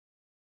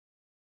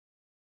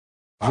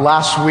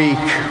Last week,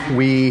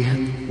 we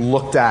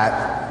looked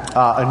at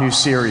a new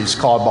series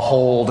called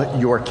Behold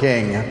Your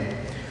King.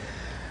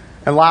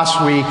 And last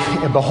week,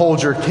 in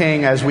Behold Your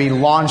King, as we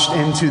launched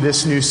into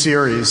this new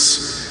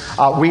series,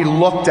 we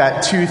looked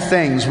at two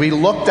things. We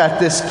looked at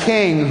this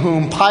king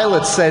whom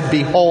Pilate said,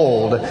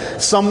 "Behold,"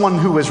 someone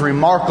who is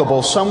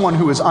remarkable, someone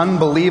who is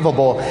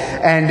unbelievable.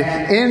 And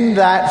in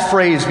that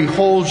phrase,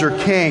 "Behold your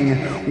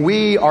king,"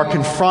 we are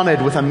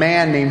confronted with a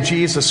man named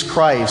Jesus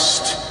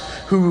Christ,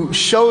 who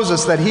shows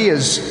us that he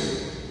is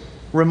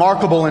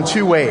remarkable in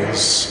two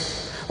ways.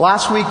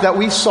 Last week that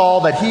we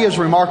saw that he is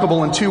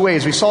remarkable in two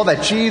ways. We saw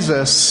that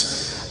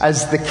Jesus,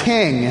 as the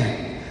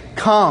king,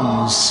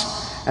 comes,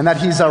 and that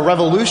he's a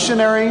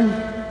revolutionary,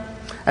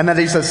 and that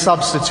he's a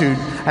substitute,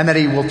 and that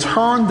he will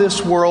turn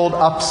this world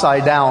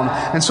upside down.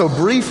 And so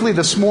briefly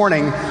this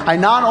morning, I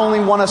not only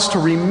want us to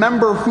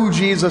remember who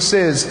Jesus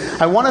is,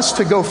 I want us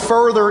to go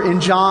further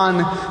in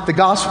John, the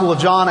Gospel of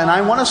John, and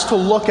I want us to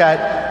look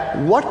at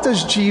what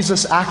does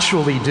Jesus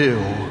actually do?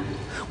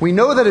 We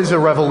know that he's a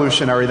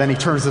revolutionary, then he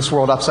turns this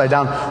world upside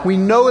down. We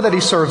know that he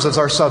serves as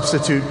our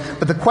substitute.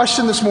 But the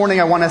question this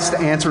morning I want us to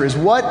answer is,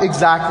 what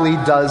exactly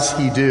does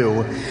he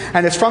do?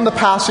 And it's from the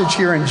passage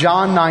here in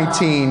John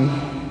 19,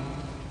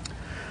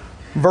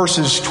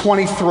 verses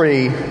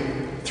 23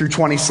 through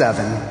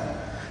 27.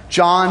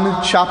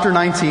 John chapter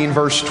 19,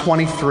 verse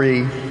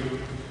 23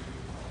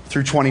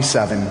 through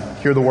 27.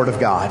 Hear the word of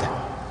God.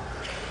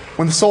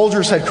 When the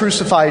soldiers had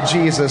crucified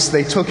Jesus,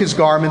 they took his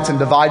garments and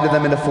divided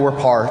them into 4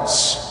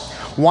 parts,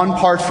 one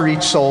part for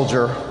each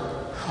soldier,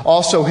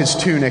 also his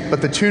tunic,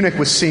 but the tunic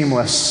was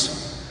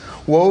seamless,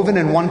 woven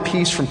in one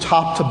piece from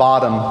top to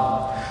bottom.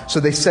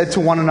 So they said to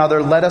one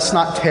another, "Let us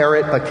not tear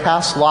it, but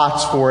cast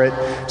lots for it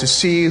to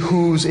see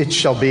whose it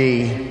shall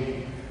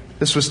be."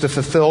 This was to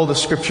fulfill the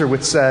scripture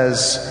which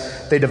says,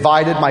 "They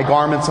divided my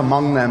garments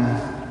among them,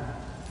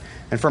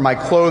 and for my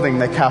clothing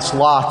they cast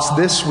lots."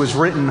 This was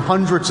written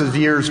hundreds of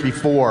years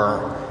before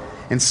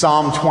in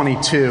Psalm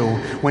 22.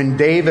 When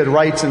David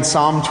writes in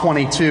Psalm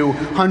 22,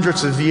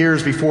 hundreds of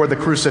years before the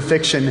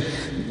crucifixion,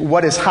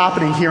 what is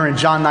happening here in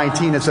John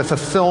 19 is a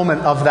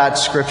fulfillment of that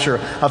scripture,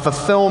 a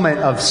fulfillment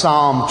of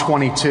Psalm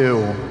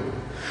 22.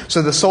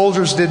 So the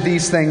soldiers did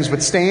these things,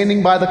 but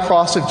standing by the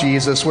cross of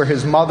Jesus were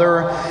his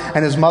mother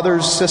and his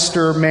mother's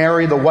sister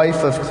Mary, the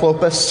wife of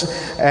Clopas,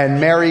 and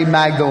Mary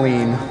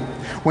Magdalene.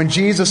 When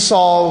Jesus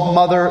saw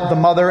the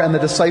mother and the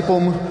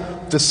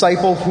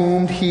disciple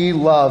whom he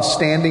loved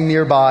standing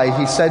nearby,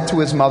 he said to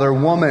his mother,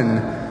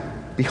 "Woman,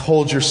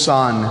 behold your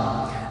son."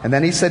 And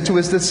then he said to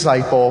his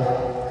disciple,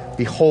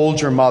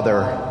 "Behold your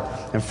mother."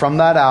 And from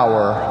that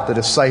hour, the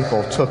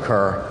disciple took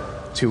her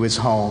to his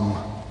home.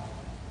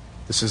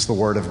 This is the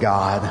word of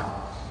God.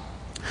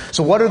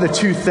 So what are the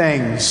two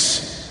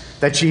things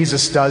that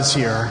Jesus does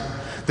here?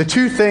 The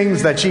two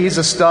things that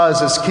Jesus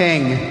does as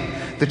king,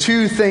 the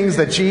two things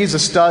that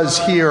Jesus does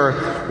here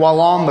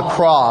while on the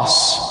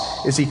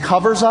cross, is he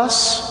covers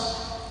us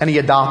and he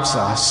adopts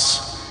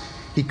us.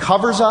 He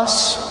covers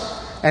us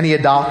and he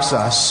adopts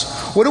us.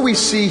 What do we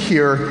see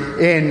here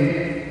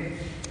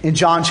in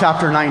John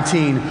chapter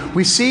 19?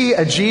 We see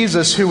a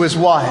Jesus who is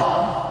what?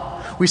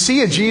 We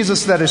see a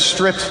Jesus that is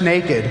stripped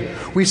naked.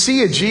 We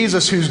see a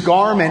Jesus whose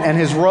garment and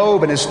his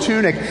robe and his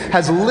tunic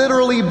has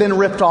literally been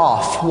ripped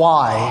off.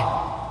 Why?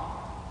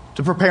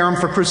 To prepare him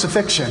for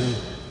crucifixion.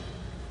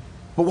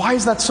 But why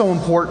is that so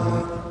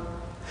important?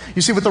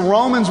 You see, what the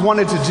Romans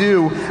wanted to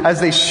do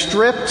as they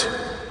stripped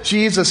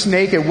Jesus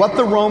naked, what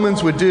the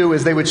Romans would do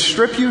is they would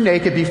strip you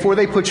naked before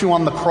they put you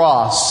on the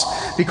cross,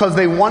 because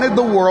they wanted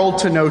the world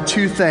to know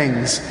two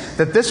things: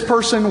 that this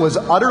person was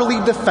utterly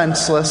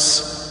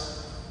defenseless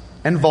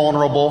and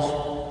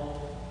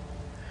vulnerable,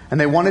 and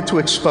they wanted to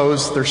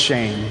expose their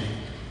shame.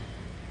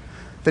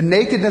 The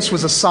nakedness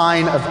was a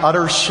sign of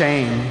utter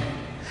shame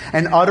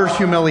and utter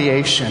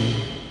humiliation.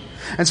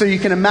 And so you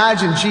can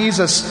imagine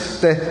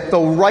Jesus, the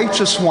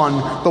righteous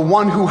one, the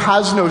one who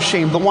has no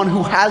shame, the one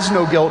who has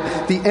no guilt,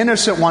 the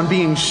innocent one,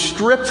 being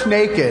stripped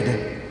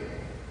naked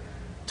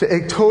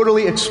to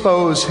totally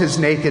expose his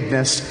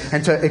nakedness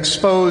and to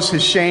expose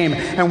his shame.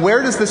 And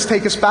where does this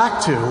take us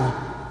back to?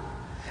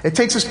 It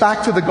takes us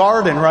back to the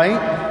garden, right?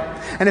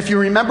 And if you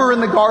remember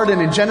in the garden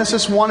in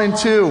Genesis 1 and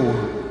 2,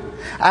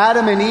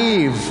 Adam and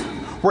Eve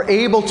were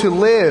able to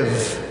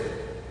live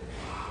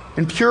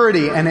in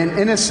purity and in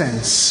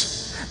innocence.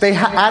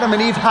 Adam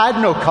and Eve had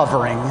no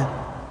covering.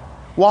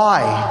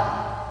 Why?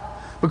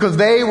 Because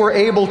they were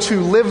able to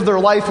live their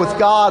life with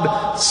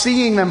God,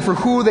 seeing them for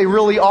who they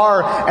really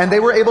are, and they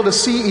were able to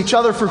see each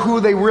other for who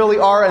they really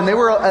are, and they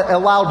were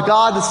allowed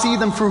God to see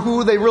them for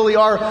who they really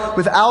are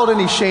without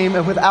any shame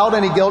and without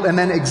any guilt. And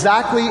then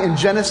exactly in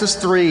Genesis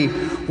 3,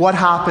 what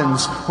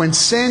happens? When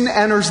sin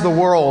enters the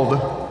world,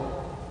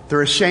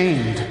 they're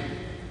ashamed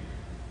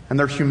and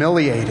they're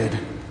humiliated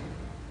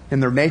in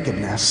their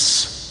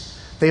nakedness.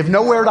 They have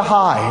nowhere to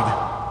hide.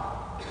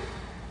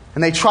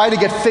 And they try to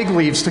get fig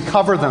leaves to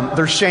cover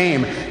their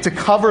shame, to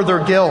cover their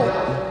guilt.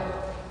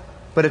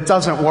 But it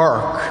doesn't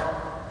work.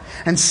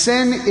 And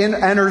sin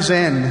enters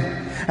in,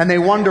 and they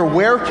wonder,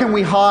 where can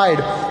we hide?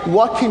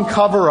 What can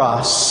cover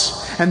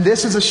us? And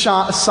this is a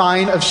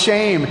sign of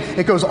shame.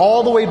 It goes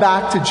all the way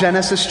back to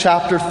Genesis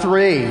chapter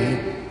 3.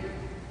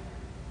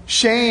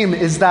 Shame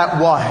is that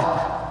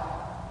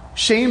what?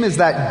 Shame is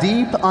that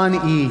deep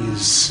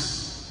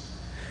unease.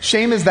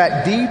 Shame is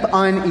that deep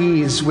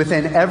unease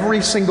within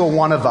every single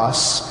one of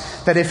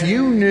us that if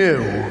you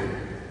knew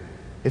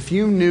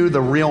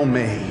the real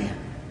me,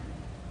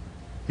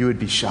 you would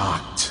be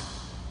shocked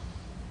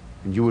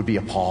and you would be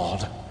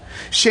appalled.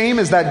 Shame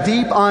is that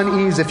deep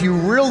unease. If you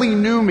really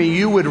knew me,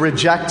 you would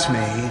reject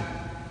me.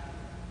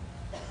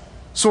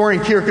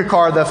 Soren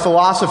Kierkegaard, the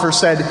philosopher,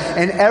 said,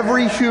 in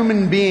every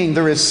human being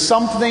there is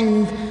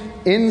something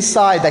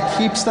inside that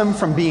keeps them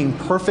from being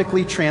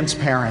perfectly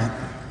transparent.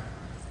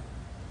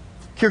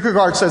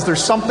 Kierkegaard says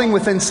there's something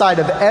within inside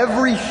of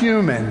every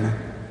human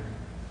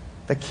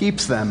that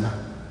keeps them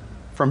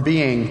from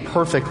being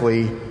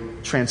perfectly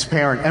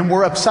transparent. And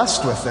we're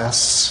obsessed with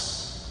this.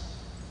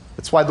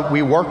 That's why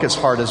we work as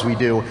hard as we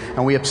do,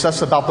 and we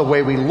obsess about the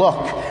way we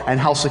look and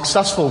how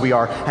successful we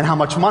are and how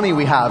much money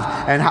we have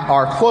and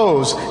our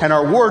clothes and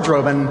our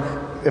wardrobe and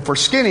if we're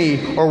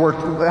skinny or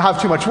we have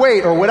too much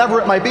weight or whatever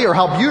it might be, or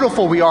how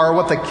beautiful we are or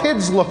what the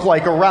kids look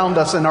like around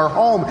us in our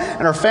home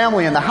and our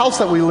family and the house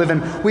that we live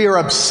in. We are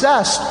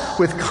obsessed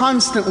with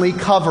constantly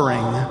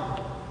covering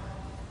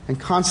and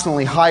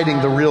constantly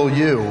hiding the real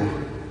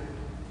you.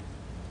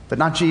 But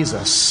not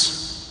Jesus.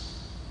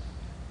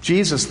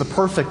 Jesus, the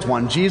perfect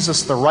one,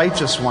 Jesus, the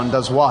righteous one,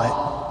 does what?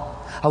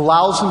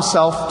 Allows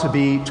himself to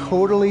be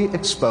totally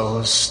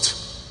exposed.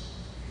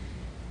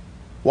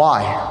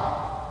 Why?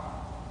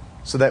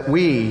 So that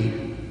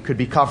we could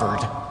be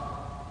covered.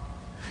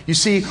 You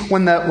see,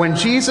 when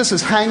Jesus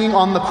is hanging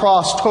on the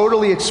cross,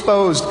 totally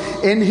exposed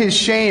in his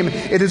shame,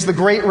 it is the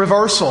great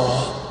reversal.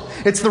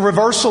 It's the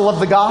reversal of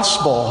the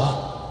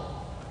gospel.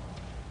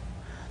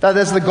 That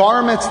as the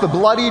garments, the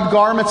bloodied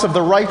garments of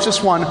the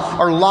righteous one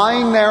are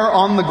lying there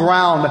on the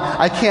ground,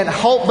 I can't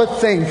help but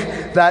think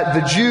that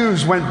the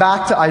Jews went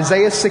back to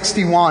Isaiah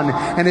 61.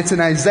 And it's in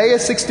Isaiah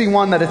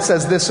 61 that it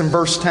says this in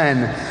verse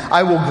 10.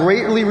 I will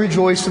greatly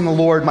rejoice in the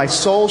Lord. My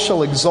soul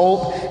shall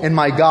exult in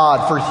my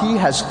God, for he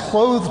has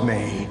clothed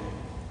me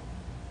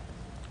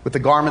with the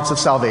garments of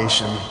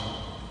salvation.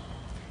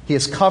 He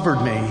has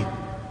covered me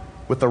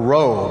with the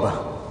robe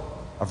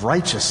of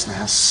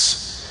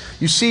righteousness.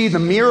 You see, the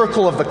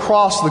miracle of the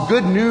cross, the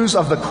good news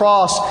of the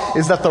cross,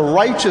 is that the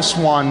righteous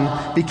one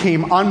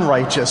became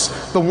unrighteous.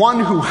 The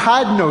one who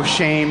had no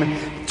shame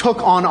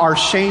took on our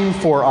shame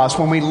for us.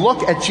 When we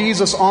look at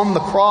Jesus on the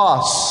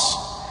cross,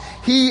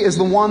 he is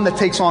the one that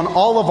takes on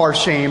all of our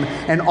shame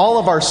and all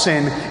of our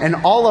sin and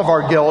all of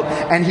our guilt,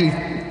 and he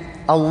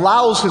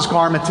allows his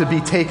garment to be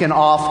taken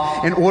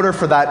off in order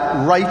for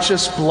that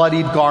righteous,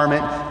 bloodied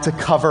garment to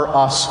cover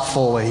us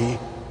fully.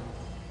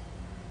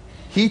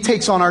 He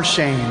takes on our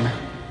shame,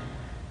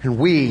 and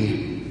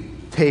we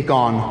take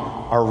on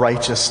our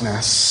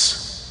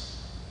righteousness.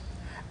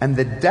 And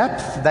the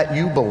depth that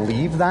you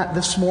believe that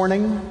this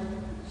morning,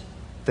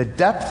 the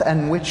depth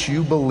in which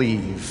you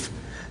believe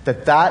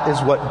that that is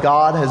what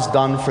God has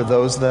done for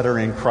those that are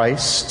in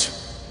Christ,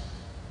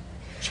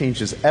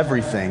 changes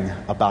everything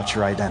about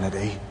your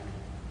identity.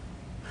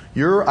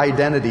 Your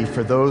identity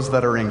for those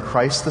that are in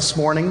Christ this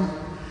morning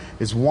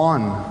is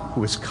one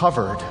who is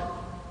covered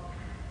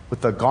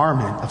with the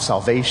garment of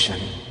salvation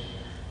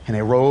and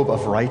a robe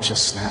of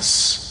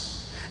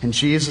righteousness. And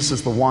Jesus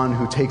is the one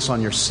who takes on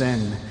your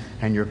sin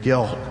and your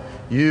guilt.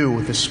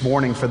 You, this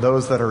morning, for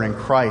those that are in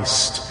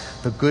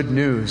Christ, the good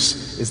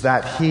news is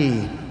that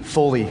he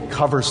fully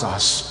covers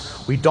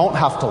us. We don't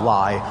have to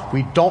lie.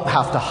 We don't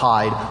have to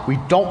hide. We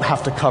don't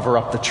have to cover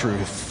up the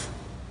truth,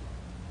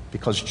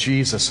 because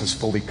Jesus has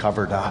fully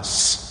covered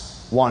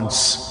us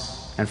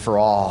once and for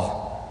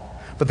all.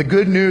 But the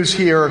good news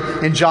here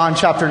in John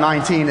chapter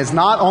 19 is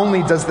not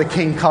only does the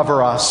King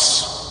cover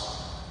us,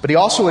 but he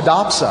also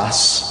adopts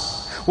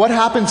us. What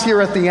happens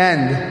here at the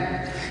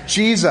end?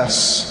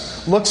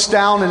 Jesus looks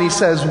down and he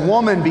says,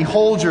 "Woman,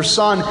 behold your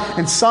son,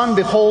 and son,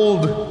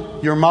 behold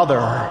your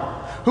mother."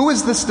 Who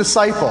is this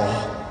disciple?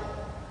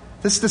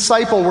 This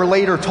disciple, we're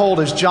later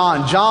told, is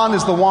John. John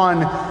is the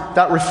one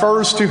that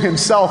refers to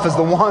himself as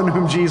the one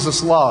whom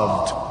Jesus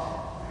loved.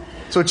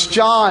 So it's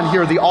John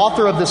here, the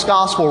author of this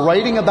gospel,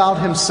 writing about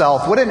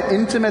himself. What an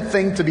intimate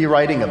thing to be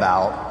writing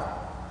about.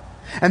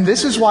 And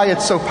this is why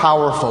it's so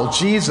powerful.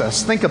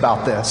 Jesus, think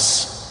about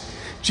this.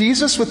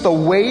 Jesus with the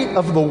weight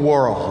of the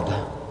world.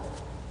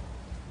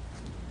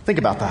 Think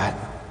about that.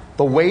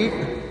 The weight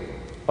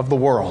of the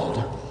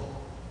world.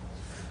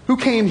 Who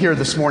came here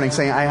this morning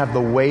saying, I have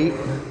the weight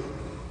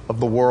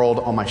of the world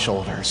on my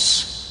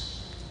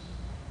shoulders?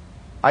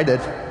 I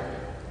did.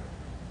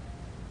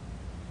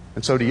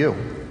 And so do you.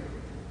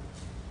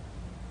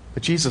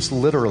 But Jesus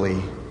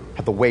literally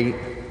had the weight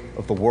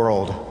of the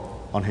world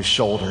on his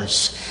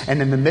shoulders.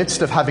 And in the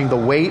midst of having the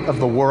weight of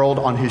the world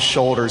on his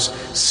shoulders,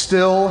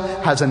 still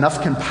has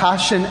enough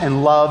compassion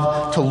and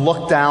love to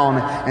look down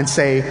and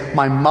say,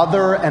 my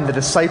mother and the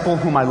disciple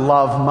whom I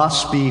love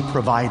must be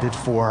provided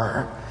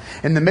for.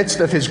 In the midst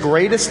of his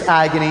greatest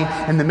agony,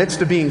 in the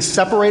midst of being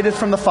separated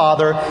from the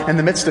Father, in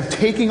the midst of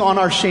taking on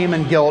our shame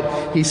and guilt,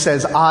 he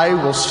says, I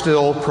will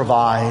still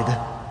provide.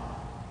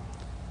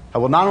 I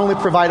will not only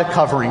provide a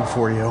covering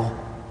for you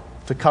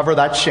to cover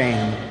that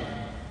shame,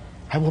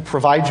 I will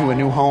provide you a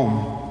new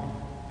home.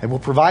 I will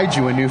provide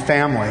you a new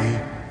family.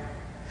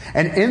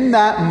 And in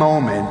that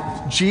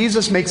moment,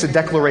 Jesus makes a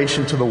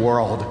declaration to the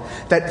world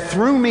that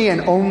through me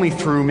and only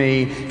through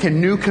me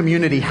can new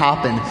community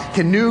happen,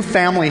 can new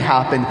family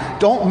happen.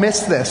 Don't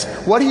miss this.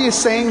 What he is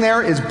saying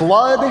there is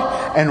blood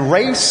and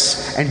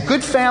race and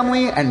good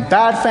family and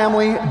bad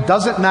family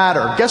doesn't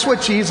matter. Guess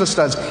what Jesus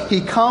does?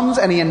 He comes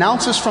and he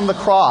announces from the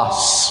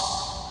cross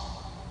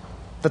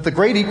that the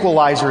great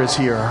equalizer is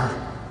here.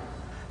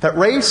 That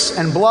race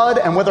and blood,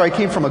 and whether I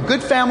came from a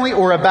good family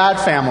or a bad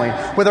family,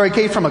 whether I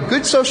came from a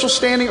good social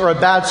standing or a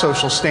bad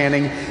social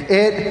standing,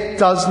 it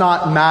does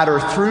not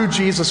matter. Through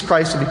Jesus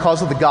Christ and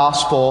because of the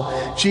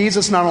gospel,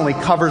 Jesus not only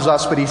covers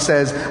us, but he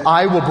says,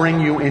 I will bring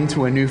you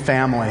into a new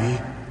family.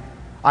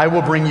 I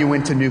will bring you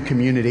into new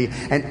community.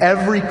 And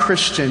every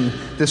Christian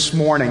this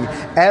morning,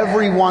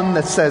 everyone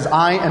that says,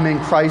 I am in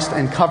Christ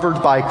and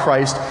covered by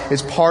Christ,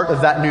 is part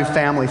of that new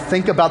family.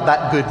 Think about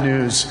that good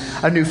news.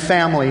 A new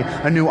family,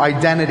 a new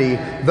identity.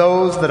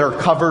 Those that are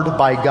covered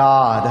by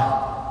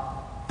God.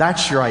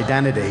 That's your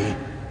identity.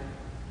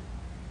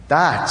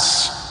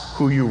 That's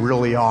who you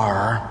really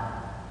are.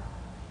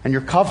 And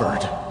you're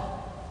covered.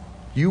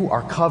 You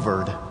are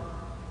covered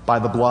by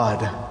the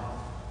blood.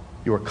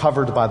 You are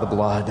covered by the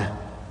blood.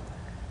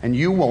 And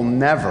you will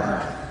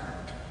never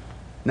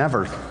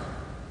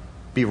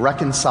be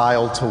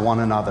reconciled to one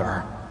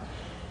another.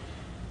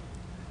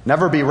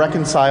 Never be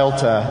reconciled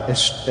to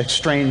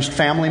estranged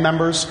family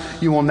members.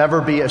 You will never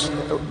be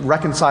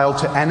reconciled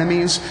to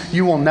enemies.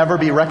 You will never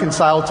be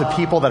reconciled to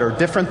people that are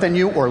different than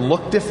you or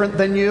look different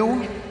than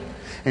you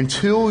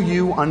until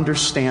you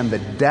understand the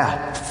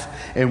depth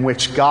in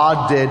which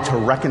God did to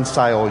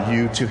reconcile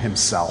you to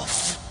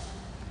himself.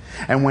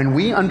 And when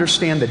we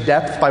understand the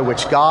depth by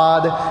which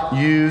God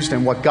used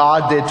and what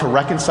God did to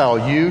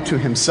reconcile you to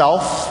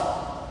himself,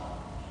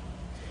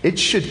 it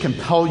should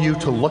compel you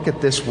to look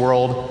at this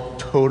world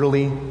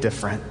totally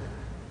different.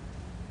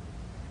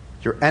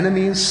 Your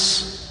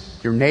enemies,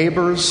 your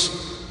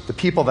neighbors, the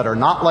people that are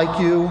not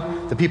like you,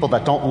 the people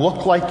that don't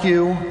look like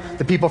you,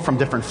 the people from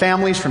different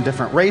families, from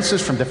different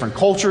races, from different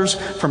cultures,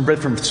 from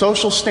different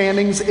social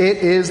standings. It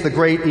is the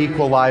great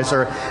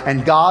equalizer.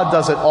 And God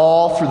does it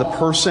all through the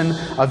person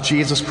of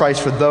Jesus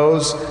Christ for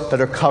those that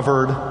are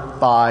covered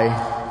by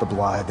the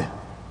blood.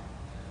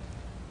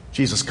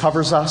 Jesus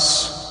covers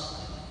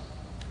us,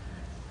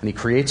 and he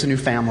creates a new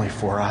family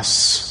for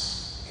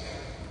us.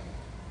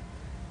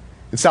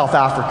 In South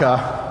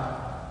Africa,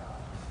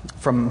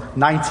 from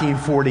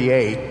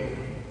 1948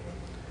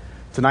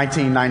 to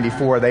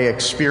 1994, they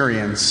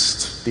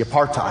experienced the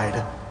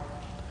apartheid.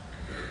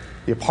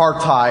 The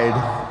apartheid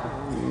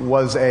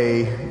was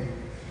a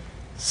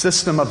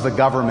system of the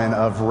government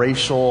of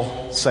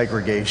racial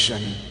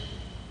segregation.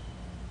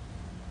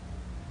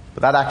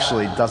 But that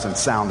actually doesn't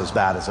sound as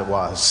bad as it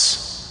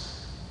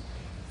was.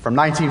 From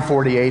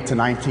 1948 to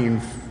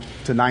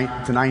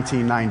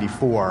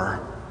 1994,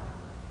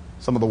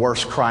 some of the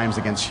worst crimes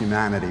against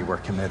humanity were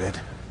committed.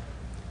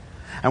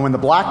 And when the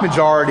black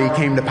majority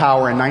came to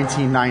power in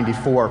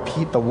 1994,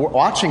 the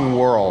watching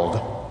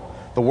world,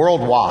 the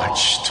world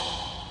watched.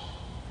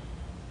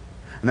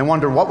 And they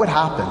wondered what would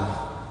happen.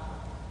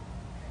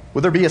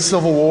 Would there be a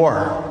civil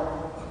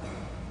war?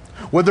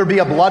 Would there be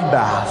a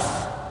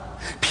bloodbath?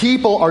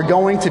 People are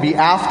going to be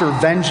after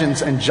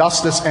vengeance and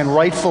justice, and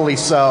rightfully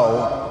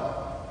so.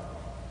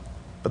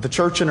 But the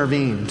church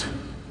intervened.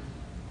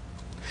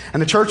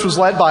 And the church was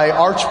led by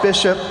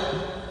Archbishop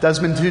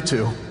Desmond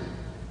Tutu.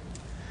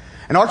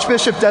 And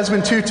Archbishop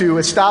Desmond Tutu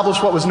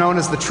established what was known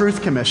as the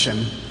Truth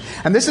Commission.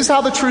 And this is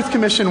how the Truth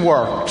Commission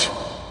worked.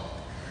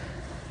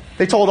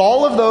 They told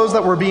all of those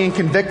that were being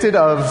convicted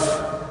of,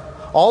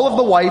 all of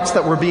the whites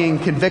that were being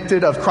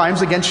convicted of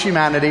crimes against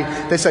humanity,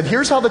 they said,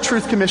 here's how the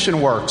Truth Commission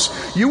works.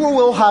 You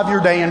will have your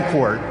day in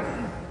court.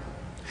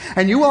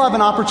 And you will have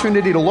an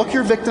opportunity to look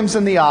your victims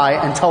in the eye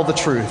and tell the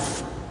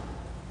truth.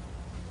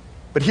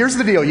 But here's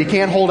the deal. You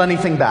can't hold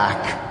anything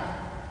back.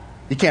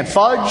 You can't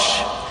fudge.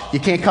 You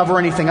can't cover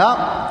anything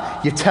up.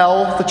 You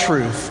tell the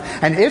truth.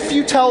 And if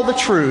you tell the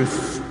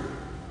truth,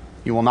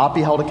 you will not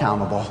be held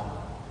accountable.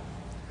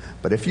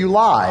 But if you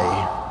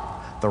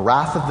lie, the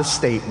wrath of the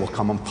state will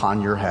come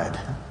upon your head,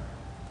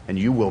 and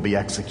you will be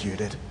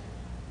executed.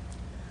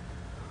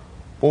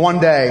 Well, one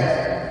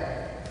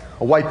day,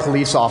 a white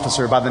police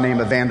officer by the name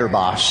of Vander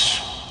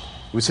Bosch,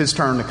 it was his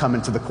turn to come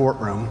into the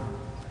courtroom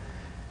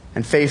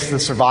and face the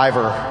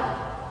survivor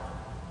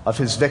of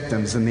his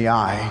victims in the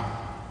eye.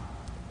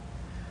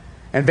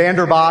 And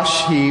Vander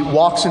Bosch, he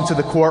walks into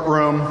the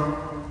courtroom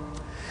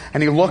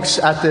and he looks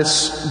at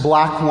this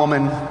black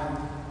woman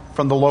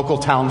from the local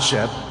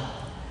township.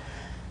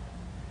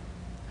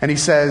 And he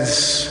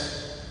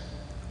says,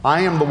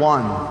 I am the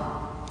one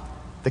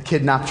that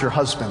kidnapped your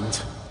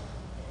husband.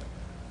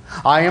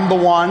 I am the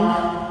one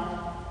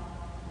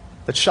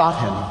that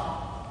shot him.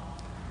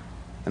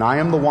 and I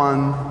am the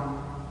one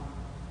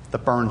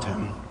that burned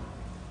him.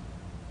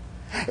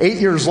 8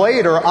 years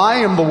later, I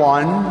am the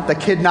one that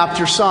kidnapped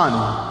your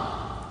son.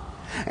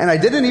 And I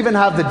didn't even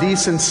have the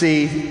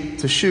decency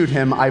to shoot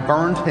him. I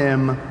burned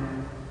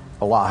him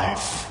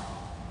alive.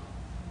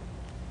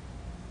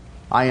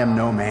 I am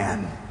no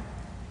man."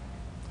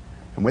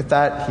 And with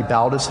that, he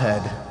bowed his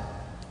head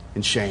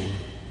in shame.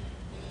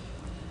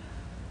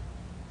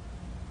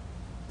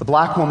 The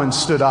black woman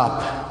stood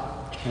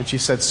up and she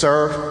said,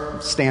 "Sir,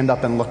 stand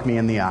up and look me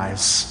in the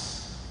eyes."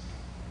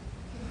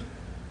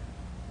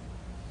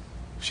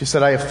 She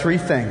said, "I have three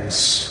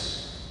things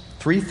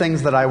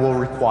that I will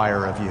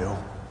require of you.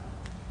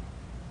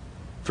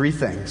 3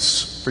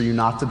 things for you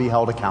not to be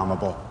held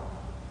accountable.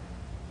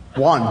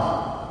 1,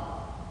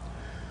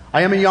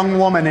 I am a young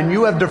woman and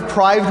you have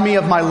deprived me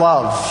of my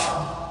love.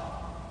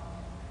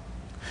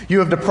 You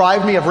have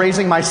deprived me of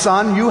raising my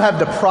son. You have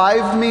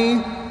deprived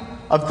me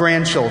of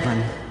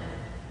grandchildren.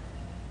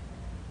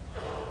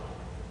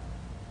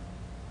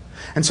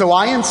 And so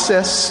I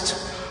insist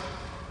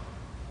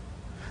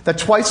that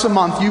twice a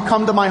month you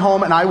come to my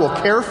home and I will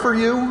care for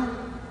you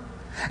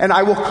and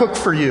I will cook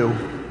for you.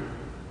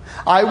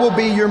 I will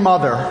be your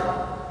mother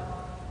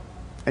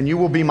and you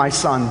will be my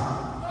son.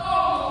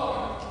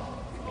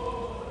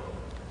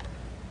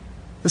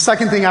 The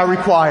second thing I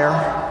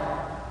require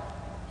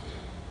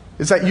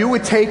is that you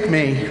would take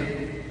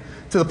me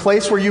to the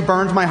place where you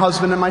burned my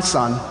husband and my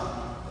son,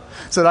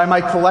 so that I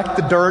might collect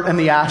the dirt and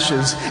the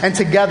ashes, and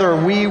together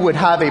we would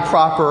have a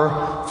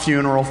proper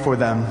funeral for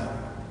them.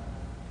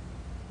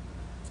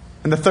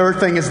 And the third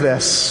thing is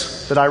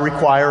this, that I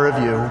require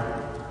of you.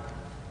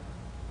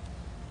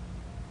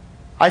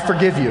 I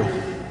forgive you.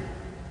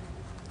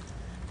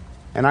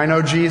 And I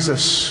know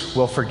Jesus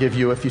will forgive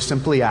you if you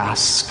simply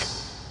ask.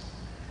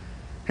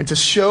 And to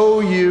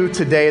show you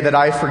today that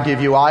I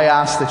forgive you, I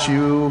ask that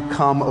you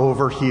come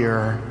over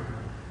here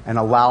and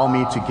allow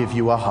me to give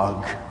you a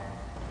hug.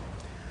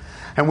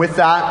 And with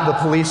that, the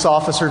police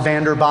officer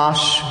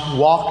Vanderbosch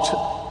walked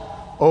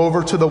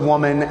over to the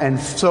woman and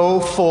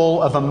so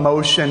full of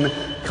emotion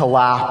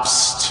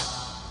collapsed.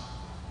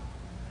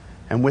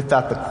 And with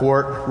that, the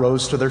court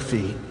rose to their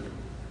feet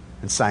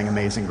and sang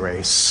Amazing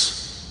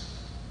Grace.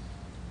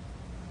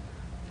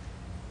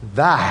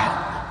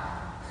 That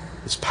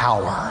is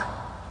power.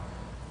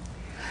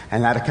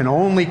 And that it can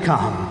only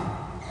come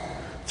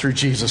through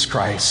Jesus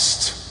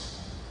Christ.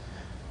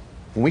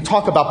 When we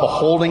talk about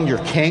beholding your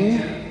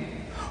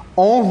King,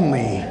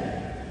 only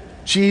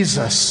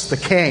Jesus, the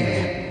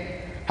King,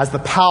 has the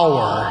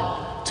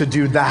power to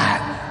do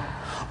that.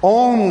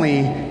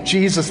 Only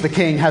Jesus, the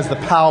King, has the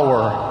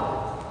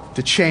power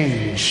to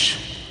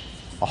change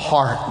a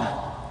heart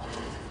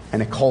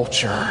and a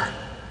culture.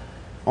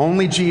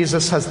 Only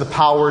Jesus has the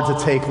power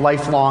to take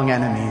lifelong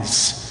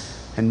enemies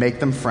and make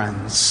them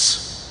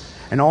friends.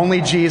 And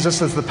only Jesus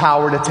has the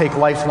power to take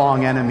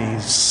lifelong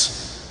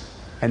enemies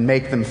and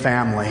make them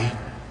family.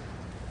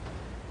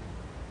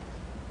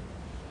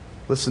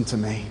 Listen to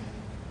me.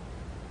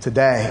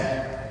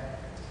 Today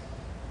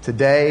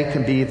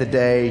can be the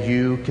day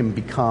you can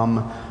become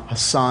a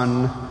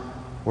son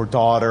or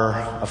daughter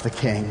of the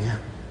King.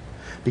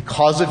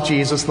 Because of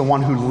Jesus, the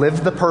one who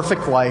lived the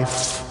perfect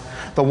life,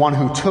 the one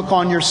who took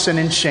on your sin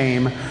and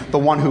shame, the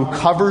one who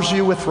covers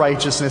you with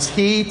righteousness,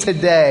 he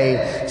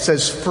today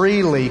says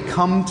freely,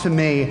 "Come to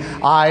me,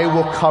 I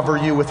will cover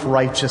you with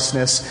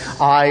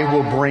righteousness. I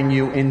will bring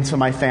you into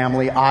my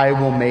family. I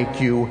will make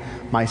you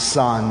my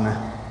son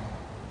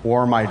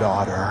or my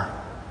daughter."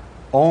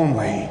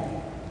 Only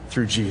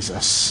through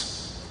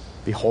Jesus.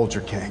 Behold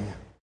your King.